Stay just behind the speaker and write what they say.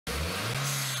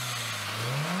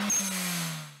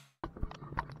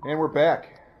And we're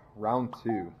back. Round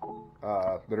 2.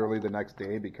 Literally the next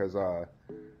day because the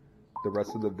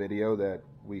rest of the video that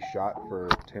we shot for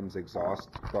Tim's exhaust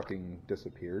fucking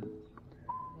disappeared.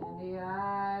 In the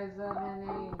eyes of an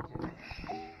angel.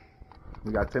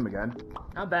 We got Tim again.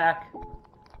 I'm back.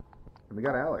 And we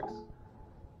got Alex.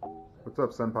 What's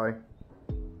up, senpai?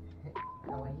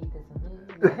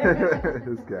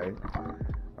 This guy.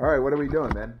 Alright, what are we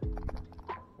doing, man?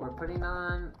 We're putting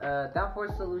on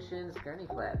Downforce Solutions Gurney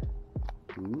flap.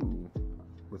 Ooh.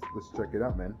 Let's check it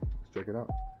out, man. Let's check it out.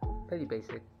 Pretty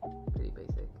basic. Pretty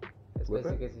basic. As With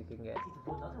basic it? as you can get.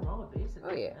 Nothing wrong with basic.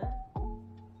 Oh, yeah.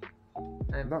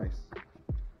 Man. Nice.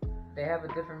 They have a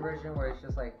different version where it's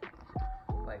just like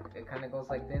it kind of goes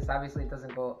like this. Obviously, it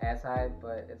doesn't go as high,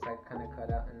 but it's like kind of cut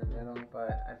out in the middle.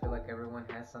 But I feel like everyone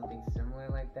has something similar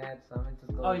like that, so I'm gonna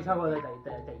just go. Oh, you talking about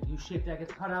that U shape that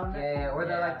gets cut out in it? Yeah, or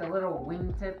they're like the little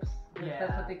wing tips. If Yeah.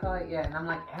 that's what they call it. Yeah, and I'm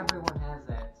like, everyone has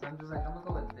that, so I'm just like, I'm gonna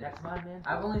go with this. That's mine, man.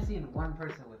 I've only seen one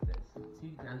person with this.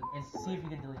 See if you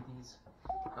can delete these.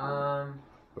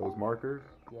 Those markers?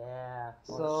 Yeah.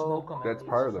 So, smoke 'em at That's least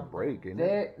part or of the something. break, isn't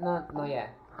it? they're no, yeah.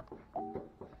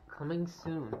 Coming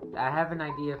soon. I have an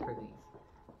idea for these.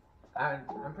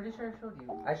 I'm pretty sure I showed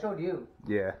you. I showed you,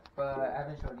 Yeah. but I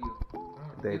haven't showed you.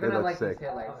 They You're gonna look like sick. these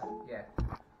headlights. Yeah.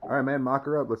 Alright, man, mock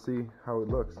her up. Let's see how it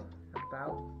looks.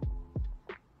 About.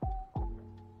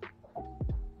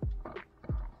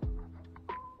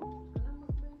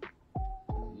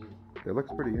 It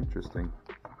looks pretty interesting.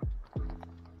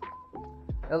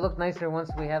 It'll look nicer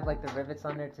once we have like the rivets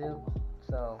on there too.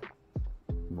 So,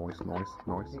 Noise.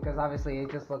 because obviously it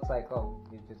just looks like, oh,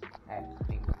 you just add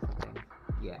things or something.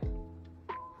 Yeah.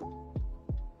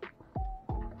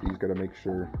 You just gotta make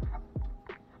sure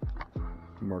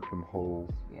you mark them holes.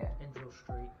 Yeah. And drill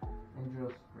straight. And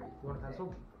drill straight. You want a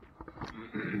pencil?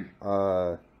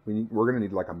 We're gonna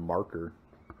need like a marker.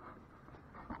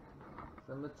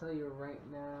 So I'm gonna tell you right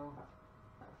now.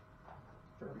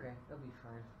 Okay, that'll be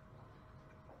fine.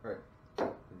 Alright.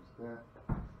 There's that.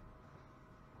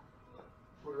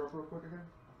 Put it up real quick again.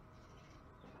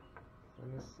 Let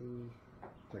me see.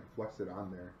 Like flex it on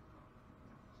there.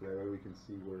 So that way we can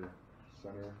see where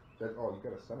center. Oh, you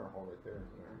got a center hole right there.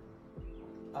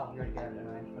 Oh, you already got it,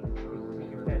 alright.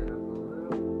 Make your pen.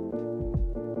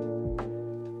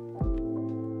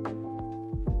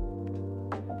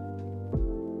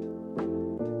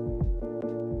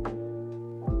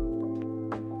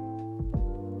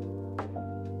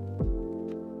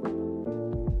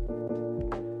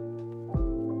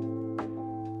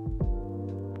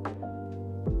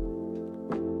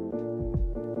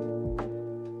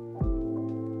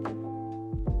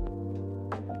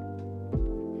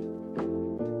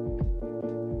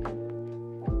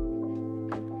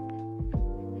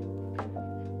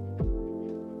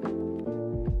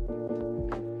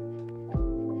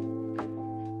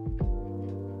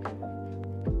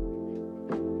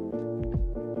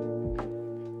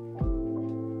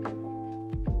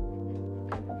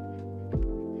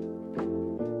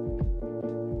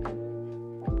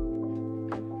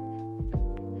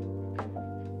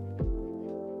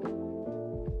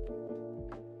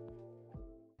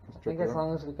 I think as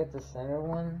long as we get the center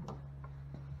one.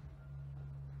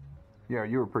 Yeah,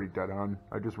 you were pretty dead on.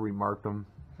 I just remarked them.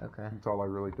 Okay. That's all I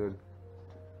really did.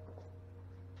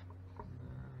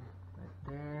 Right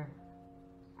there.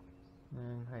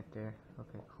 And right there.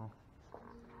 Okay, cool.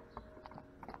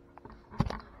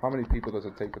 How many people does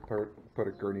it take to put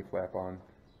a gurney flap on?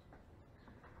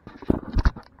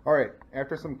 Alright,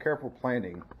 after some careful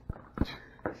planning,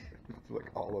 like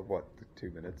all of what,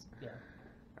 2 minutes? Yeah.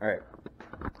 Alright,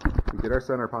 we get our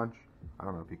center punch. I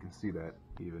don't know if you can see that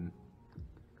even.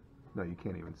 No, you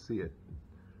can't even see it.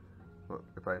 Well,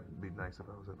 it'd be nice if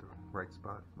I was at the right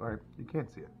spot. Alright, you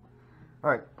can't see it.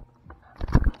 Alright,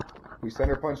 we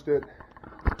center punched it.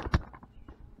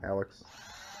 Alex,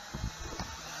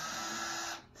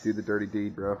 do the dirty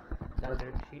deed, bro. Not a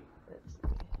dirty sheet.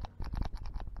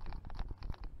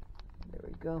 There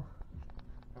we go.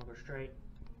 I'll go straight.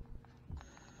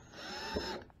 There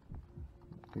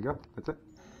you go. That's it.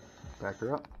 Back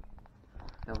her up.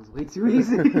 That was way too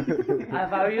easy. If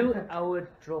I were you, I would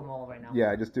drill them all right now.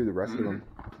 Yeah, just do the rest of them.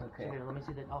 Okay. Here, let me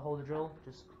see that. I'll hold the drill.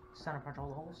 Just center punch all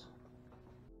the holes.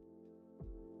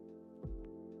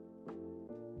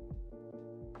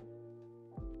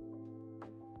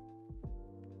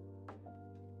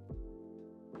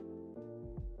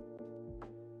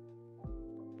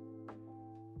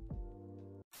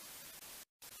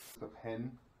 The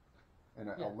pen and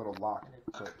a Yeah. little lock. And it,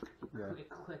 So, yeah. it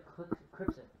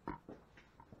clips it.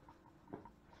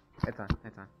 It's on.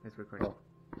 It's recording.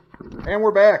 And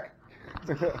we're back.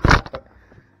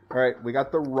 All right, we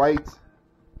got the right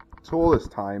tool this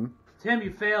time. Tim,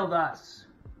 you failed us.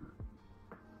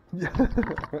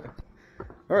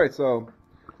 All right, so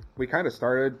we kind of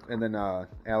started, and then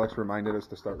Alex reminded us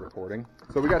to start recording.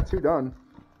 So we got 2 done.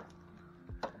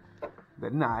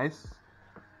 Very nice.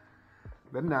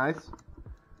 Very nice.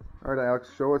 All right, Alex,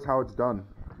 show us how it's done.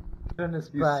 You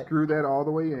screw that all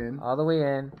the way in. All the way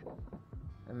in.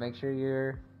 And make sure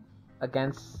you're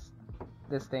against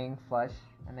this thing flush.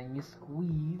 And then you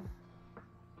squeeze.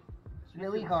 It's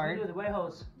really hard. Do the way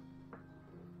hose.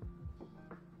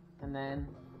 And then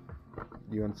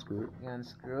You unscrew it. you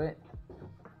unscrew it.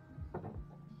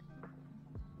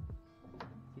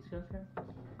 You see what I'm saying?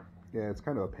 Yeah, it's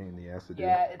kind of a pain in the ass to do.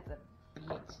 Yeah, it's a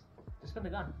beat. Just spin the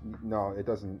gun. No, it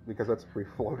doesn't, because that's free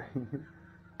floating.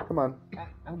 Come on.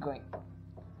 I'm going.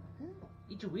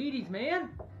 Eat your Wheaties, man.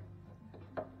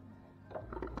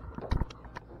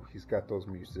 He's got those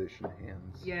musician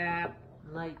hands. Yeah.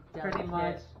 Light, Pretty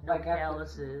much, No like after-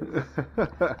 calluses.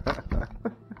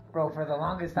 Bro, for the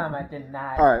longest time I did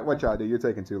not. All right, what y'all do? You're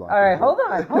taking too long. Alright, hold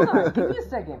on. Give me a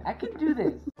second. I can do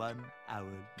this. 1 hour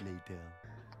later.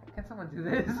 Can someone do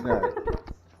this? All right.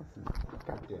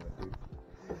 God damn it, dude.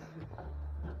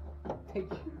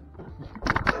 Take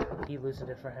He loosened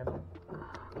it for him.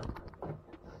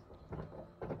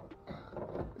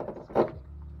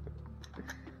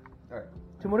 All right.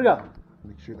 2 more to go.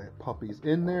 Make sure that puppy's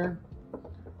in there.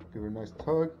 Give her a nice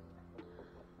tug.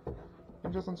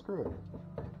 And just unscrew it.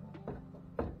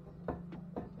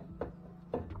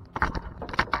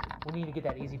 We need to get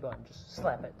that easy button. Just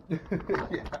slap it.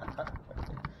 Yeah.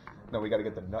 No, we gotta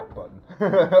get the nut button.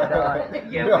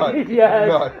 Nut. Yeah, Nut.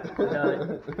 yes.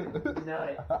 Nut.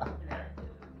 Nut.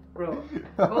 Bro,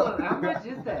 hold on. How much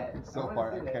is that? It's so wanna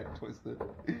far see I that. can't twist it.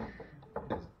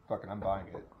 It's fucking, I'm buying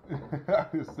it.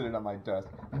 It's sitting on my desk.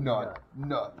 Nut.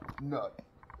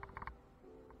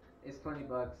 It's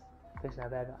 $20. It's not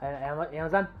bad.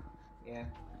 Amazon? Yeah.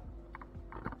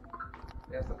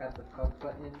 We also got the coke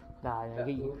button, Nah,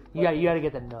 The you oof gotta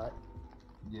get the nut.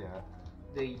 Yeah.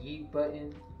 the yeet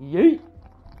button. Yeet!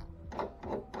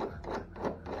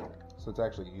 So it's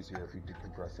actually easier if you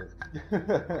decompress it.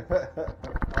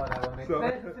 Oh, that would make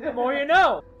sense. The more you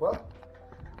know! Well,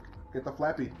 get the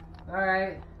flappy.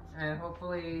 Alright, and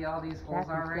hopefully all these holes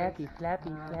are right.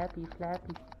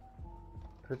 flappy.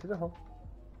 Put it through the hole.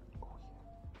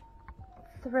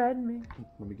 Thread me.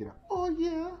 Let me get out. Oh,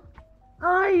 yeah.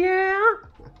 Oh yeah!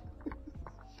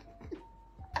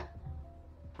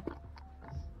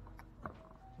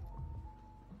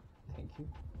 Thank you.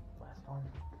 Last one.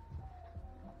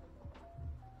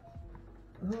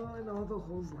 Oh, and all the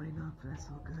holes line up. That's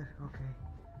so good. Okay.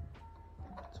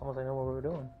 It's almost like I know what we were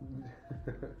doing.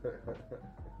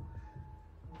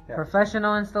 Yeah.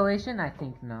 Professional installation? I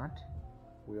think not.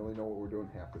 We only know what we're doing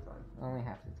half the time. Only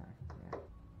half the time. Yeah.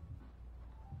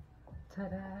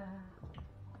 Ta-da!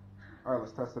 All right,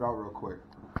 let's test it out real quick.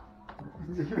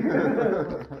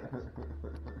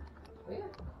 Oh, yeah.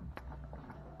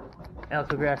 Alex,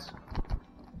 progress.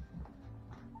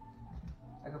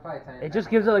 I could probably tie It just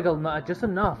gives it like just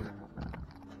enough. a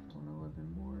little bit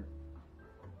more.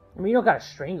 I mean, you don't gotta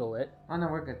strangle it. Oh no,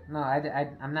 we're good. No,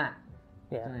 I'm not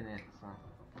Yeah. doing it. So.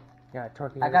 Yeah,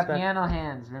 torque. I got piano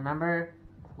hands. Remember,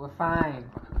 we're fine.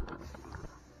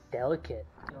 Delicate.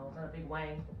 You know, not a big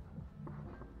wang.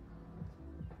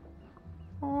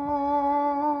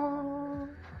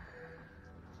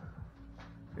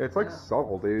 Yeah, it's like Yeah.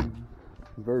 subtle, dude.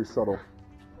 It's very subtle.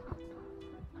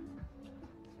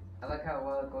 I like how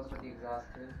well it goes with the exhaust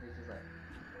too. It's just like.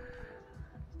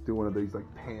 Do one of these like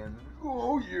pan.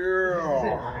 Oh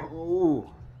yeah.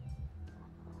 Oh.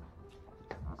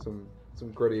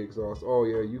 Some gritty exhaust. Oh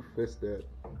yeah, you fist that.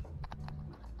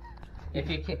 If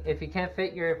you can't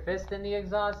fit your fist in the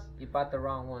exhaust, you bought the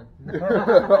wrong one.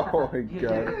 Oh my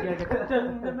god.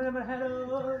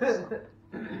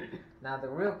 Now the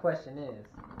real question is.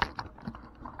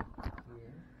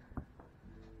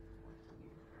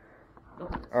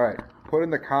 Alright, put in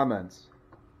the comments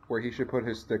where he should put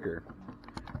his sticker.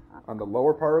 On the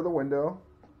lower part of the window.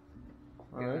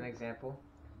 Give an Alright. example.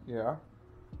 Yeah.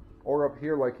 Or up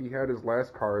here like he had his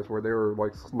last cars where they were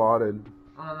like slotted.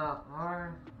 Oh no,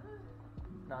 or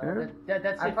No, Yeah.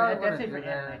 that's I it. probably That's wouldn't it for do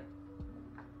that.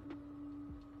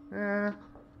 anime. Eh.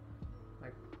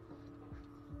 like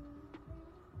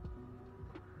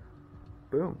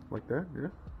Boom. Like that, yeah.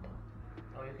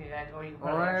 Or you can add, or you can put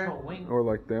Or- an actual wing. Or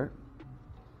like that.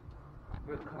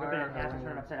 Rip it in half and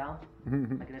turn it upside down,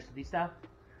 like an SD style.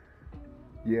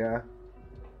 Yeah.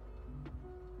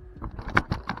 I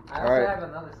also Alright. have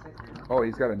another sticker. Oh,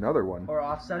 he's got another one. Or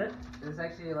offset it. It's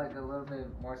actually like a little bit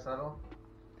more subtle.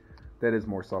 That is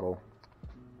more subtle.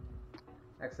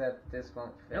 Except this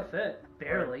won't fit. It'll fit.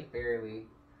 Barely. Barely.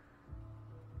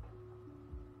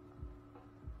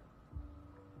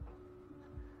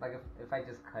 Like if I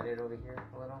just cut it over here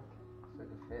a little, so it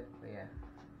can fit. But yeah.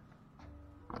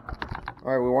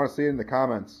 All right, we want to see it in the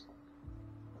comments.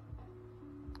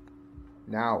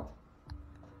 Now.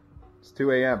 It's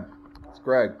 2 a.m. It's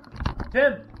Greg.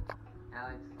 Tim.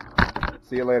 Alex.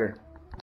 See you later.